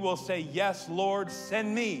 6, we will say, yes, Lord,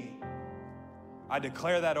 send me. I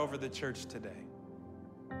declare that over the church today.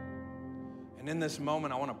 And in this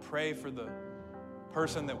moment, I want to pray for the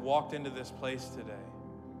person that walked into this place today.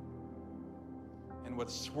 And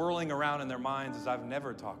what's swirling around in their minds is, I've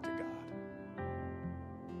never talked to God.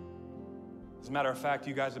 As a matter of fact,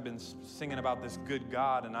 you guys have been singing about this good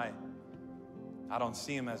God, and I don't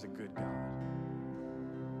see him as a good God.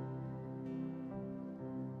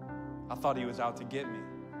 I thought he was out to get me.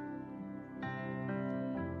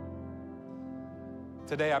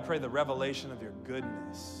 Today, I pray the revelation of your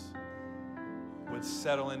goodness would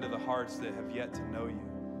settle into the hearts that have yet to know you.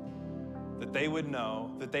 That they would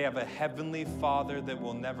know that they have a heavenly Father that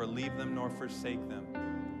will never leave them nor forsake them.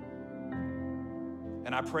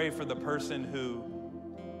 And I pray for the person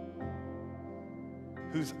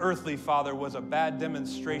whose earthly father was a bad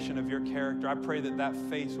demonstration of your character. I pray that that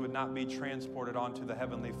face would not be transported onto the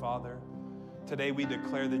Heavenly Father. Today we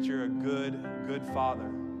declare that you're a good, good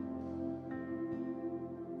Father.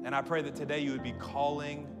 And I pray that today you would be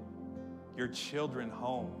calling your children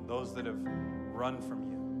home, those that have run from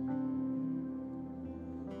you.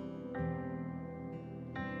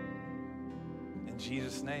 In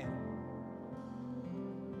Jesus' name.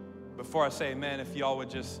 Before I say amen, if y'all would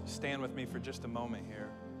just stand with me for just a moment here.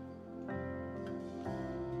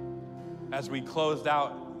 As we closed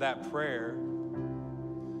out that prayer,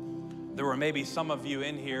 there were maybe some of you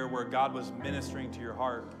in here where God was ministering to your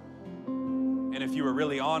heart. And if you were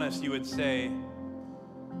really honest, you would say,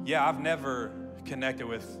 yeah, I've never connected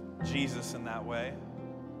with Jesus in that way.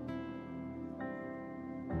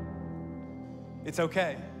 It's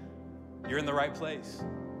okay. You're in the right place.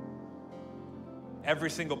 Every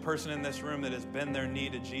single person in this room that has bent their knee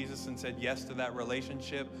to Jesus and said yes to that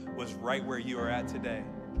relationship was right where you are at today.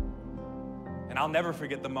 And I'll never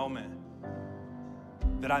forget the moment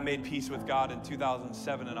that I made peace with God in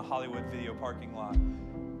 2007 in a Hollywood video parking lot.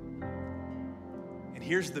 And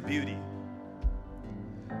here's the beauty.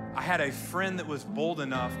 I had a friend that was bold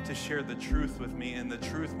enough to share the truth with me, and the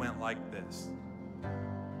truth went like this.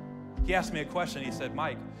 He asked me a question. He said,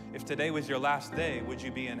 Mike, if today was your last day, would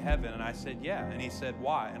you be in heaven? And I said, yeah. And he said,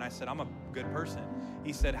 why? And I said, I'm a good person.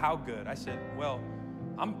 He said, how good? I said, well,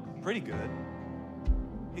 I'm pretty good.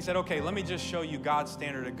 He said, okay, let me just show you God's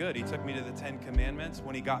standard of good. He took me to the 10 Commandments.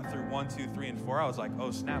 When he got through 1, 2, 3, and 4, I was like,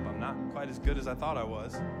 oh, snap, I'm not quite as good as I thought I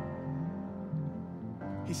was.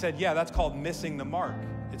 He said, yeah, that's called missing the mark.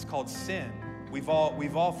 It's called sin. We've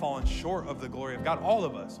all fallen short of the glory of God. All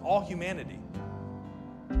of us, all humanity.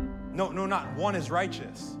 No, not one is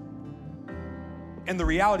righteous. And the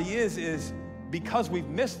reality is because we've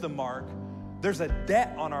missed the mark, there's a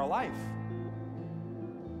debt on our life.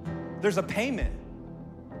 There's a payment.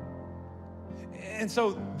 And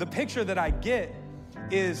so the picture that I get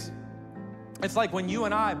is, it's like when you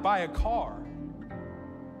and I buy a car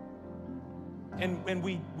and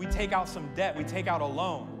we take out some debt, we take out a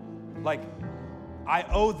loan. Like, I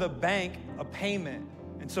owe the bank a payment.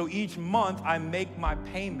 And so each month I make my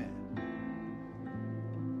payment.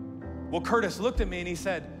 Well, Curtis looked at me and he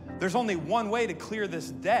said, there's only one way to clear this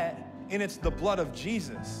debt, and it's the blood of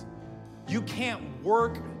Jesus. You can't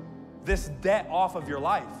work this debt off of your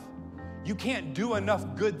life. You can't do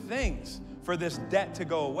enough good things for this debt to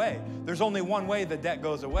go away. There's only one way the debt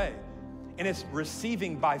goes away, and it's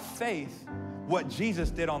receiving by faith what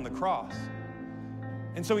Jesus did on the cross.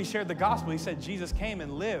 And so he shared the gospel. He said Jesus came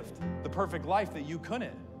and lived the perfect life that you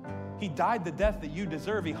couldn't. He died the death that you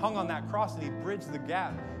deserve. He hung on that cross and he bridged the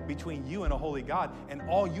gap between you and a holy God. And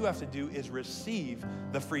all you have to do is receive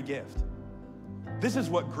the free gift. This is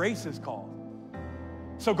what grace is called.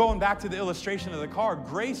 So going back to the illustration of the car,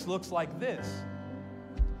 grace looks like this.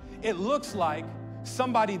 It looks like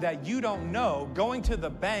somebody that you don't know going to the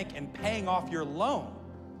bank and paying off your loan.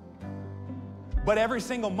 But every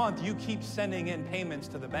single month you keep sending in payments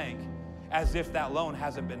to the bank. as if that loan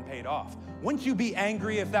hasn't been paid off. Wouldn't you be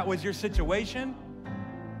angry if that was your situation?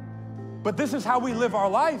 But this is how we live our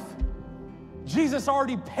life. Jesus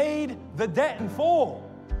already paid the debt in full.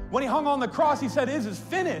 When he hung on the cross, he said, "It is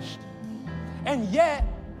finished." And yet,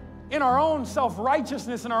 in our own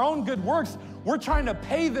self-righteousness and our own good works, we're trying to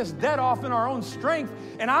pay this debt off in our own strength.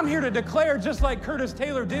 And I'm here to declare, just like Curtis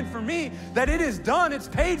Taylor did for me, that it is done, it's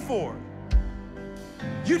paid for.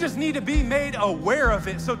 You just need to be made aware of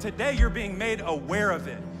it. So today you're being made aware of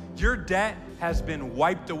it. Your debt has been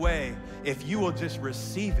wiped away if you will just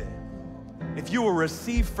receive it. If you will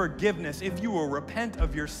receive forgiveness, if you will repent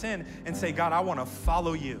of your sin and say, "God, I want to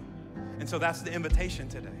follow you." And so that's the invitation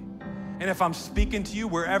today. And if I'm speaking to you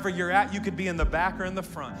wherever you're at, you could be in the back or in the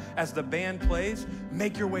front. As the band plays,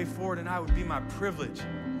 make your way forward, and it would be my privilege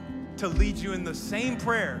to lead you in the same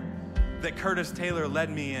prayer that Curtis Taylor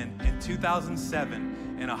led me in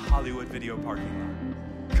 2007 in a Hollywood video parking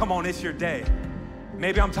lot. Come on, it's your day.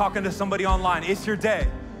 Maybe I'm talking to somebody online. It's your day.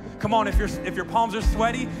 Come on, if your palms are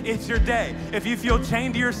sweaty, it's your day. If you feel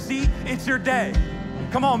chained to your seat, it's your day.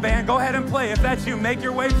 Come on, band, go ahead and play. If that's you, make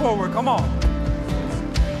your way forward. Come on.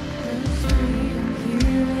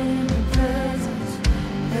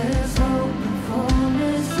 There's hope and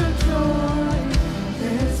fullness of joy.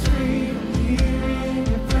 There's freedom here in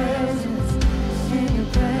your presence, in your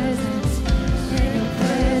presence, in your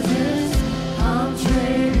presence. I'm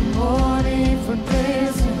trading mourning for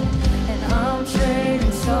dancing, and I'm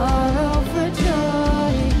trading sorrow for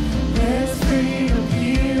joy. There's freedom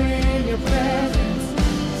here in your presence,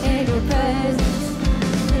 in your presence,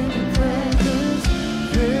 in your presence.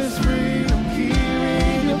 There's freedom here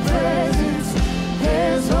in your presence.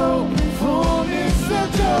 There's hope and fullness of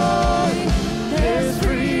joy. There's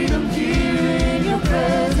freedom here in your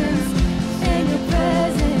presence, in your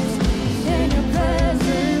presence, in your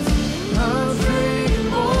presence. I'm trading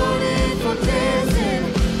mourning for dancing,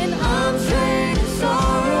 and I'm trading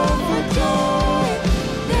sorrow for joy.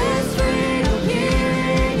 There's freedom here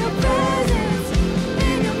in your presence,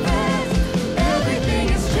 in your presence. Everything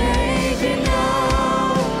is changing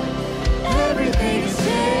now. Everything is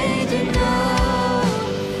changing now.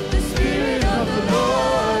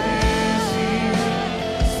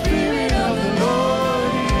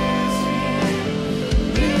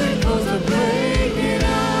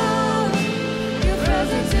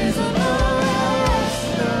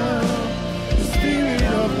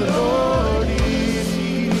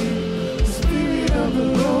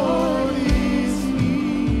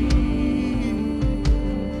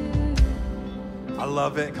 I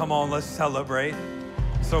love it. Come on, let's celebrate.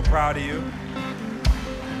 So proud of you.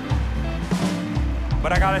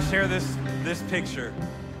 But I gotta share this picture.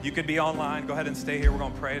 You could be online. Go ahead and stay here. We're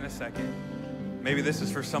gonna pray in a second. Maybe this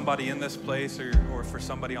is for somebody in this place or for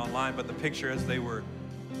somebody online, but the picture as they were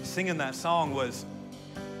singing that song was,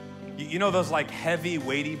 you know those like heavy,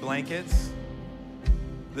 weighty blankets?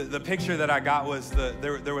 The picture that I got was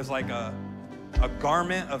there was like a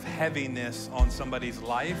garment of heaviness on somebody's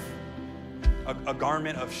life, a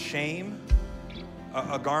garment of shame,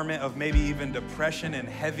 a garment of maybe even depression and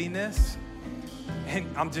heaviness. And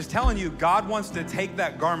I'm just telling you, God wants to take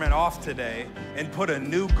that garment off today and put a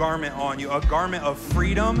new garment on you, a garment of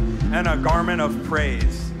freedom and a garment of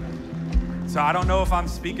praise. So I don't know if I'm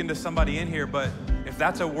speaking to somebody in here, but if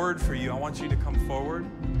that's a word for you, I want you to come forward.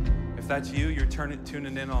 If that's you, you're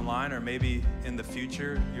tuning in online, or maybe in the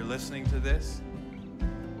future, you're listening to this.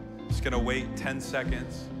 Just gonna wait 10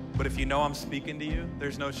 seconds. But if you know I'm speaking to you,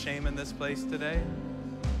 there's no shame in this place today.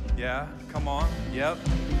 Yeah, come on. Yep.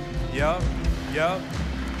 Yep. Yep.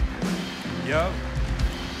 Yep.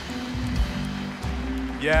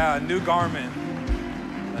 Yeah, a new garment.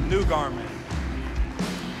 A new garment.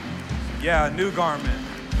 Yeah, a new garment.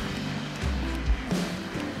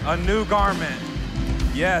 A new garment.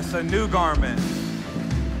 Yes, a new garment.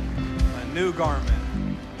 A new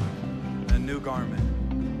garment. A new garment.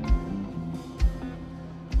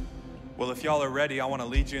 Well, if y'all are ready, I want to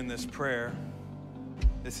lead you in this prayer.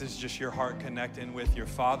 This is just your heart connecting with your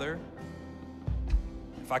Father.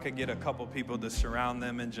 If I could get a couple people to surround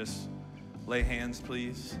them and just lay hands,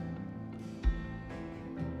 please.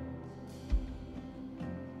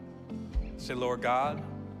 Say, Lord God,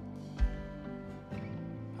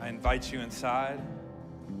 I invite you inside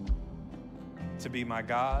to be my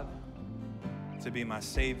God, to be my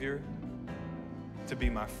Savior, to be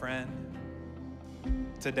my friend.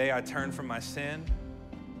 Today I turn from my sin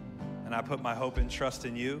and I put my hope and trust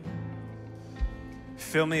in you.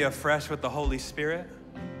 Fill me afresh with the Holy Spirit.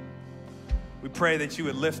 We pray that you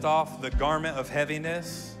would lift off the garment of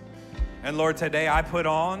heaviness. And Lord, today I put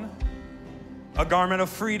on a garment of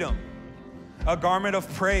freedom, a garment of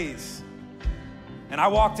praise, And I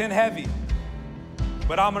walked in heavy,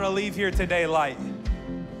 but I'm gonna leave here today light.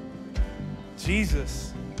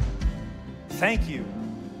 Jesus, thank you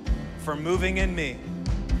for moving in me.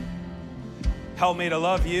 Help me to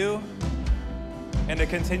love you and to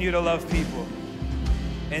continue to love people.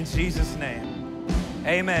 In Jesus' name,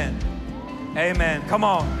 amen. Amen. Come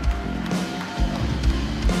on.